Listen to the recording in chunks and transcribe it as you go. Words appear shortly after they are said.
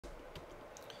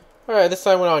Alright, this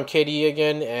time we're on KDE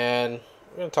again, and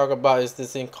we're going to talk about is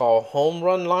this thing called Home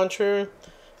Run Launcher.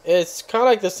 It's kind of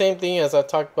like the same thing as I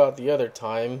talked about the other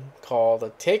time, called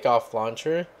the TakeOff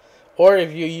Launcher. Or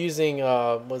if you're using,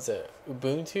 what's it,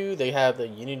 Ubuntu, they have the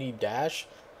Unity Dash.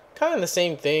 Kind of the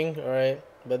same thing, alright?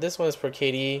 But this one's for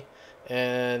KDE,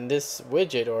 and this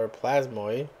widget, or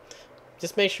Plasmoid,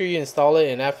 just make sure you install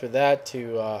it, and after that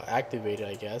to activate it,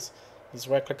 I guess. Just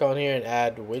right click on here and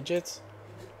add widgets.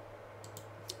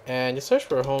 And just search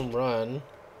for home run,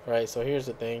 right? So here's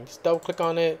the thing, just double click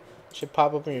on it, should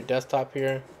pop up on your desktop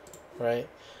here, right?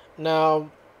 Now,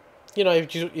 you know,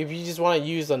 if you just want to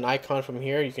use an icon from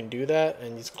here, you can do that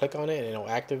and just click on it and it'll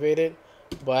activate it.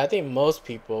 But I think most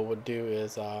people would do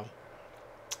is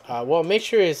well, make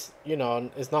sure it's, you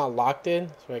know, it's not locked in.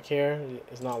 It's right here,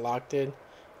 it's not locked in,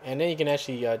 and then you can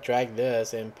actually drag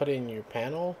this and put it in your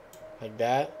panel like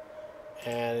that,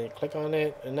 and you click on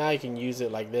it, and now you can use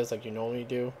it like this, like you normally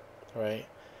do, right?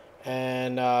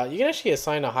 And you can actually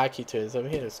assign a hotkey to it. So I'm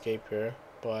hit escape here,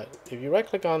 but if you right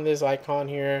click on this icon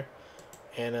here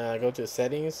and go to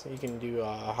settings, you can do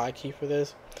a hotkey for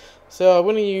this. So I'm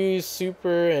going to use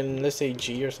super and let's say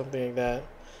G or something like that.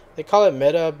 They call it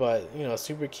meta, but you know,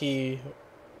 super key,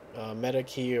 meta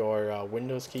key, or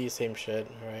Windows key, same shit,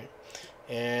 right?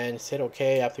 And just hit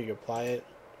OK after you apply it.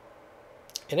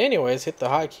 And anyways, hit the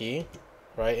hotkey,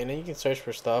 right? And then you can search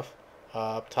for stuff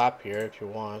up top here if you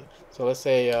want. So let's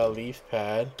say leaf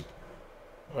pad,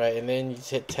 right? And then you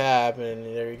just hit tab, and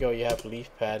there you go. You have leaf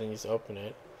pad, and you just open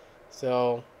it.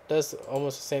 So that's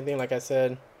almost the same thing, like I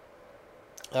said.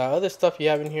 Other stuff you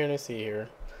have in here. Let's see here.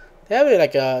 They have it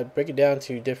like break it down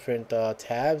to different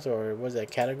tabs, or what is that,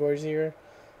 categories here,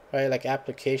 right? Like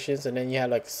applications, and then you have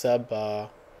like sub,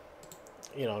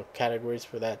 you know, categories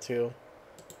for that too.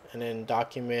 And then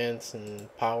documents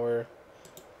and power.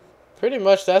 Pretty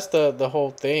much that's the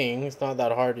whole thing. It's not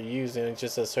that hard to use, and it's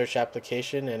just a search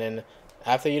application. And then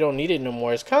after you don't need it no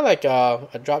more, it's kind of like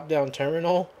a drop down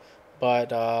terminal, but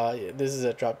this is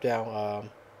a drop down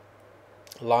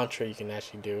launcher you can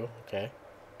actually do. Okay,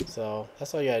 so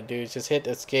that's all you gotta do is just hit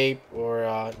escape, or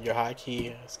your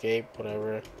hotkey, escape,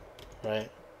 whatever,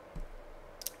 right?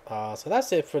 So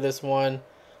that's it for this one.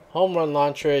 Home Run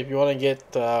Launcher, if you want to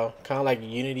get kind of like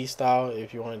Unity style,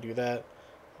 if you want to do that.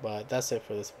 But that's it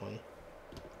for this one.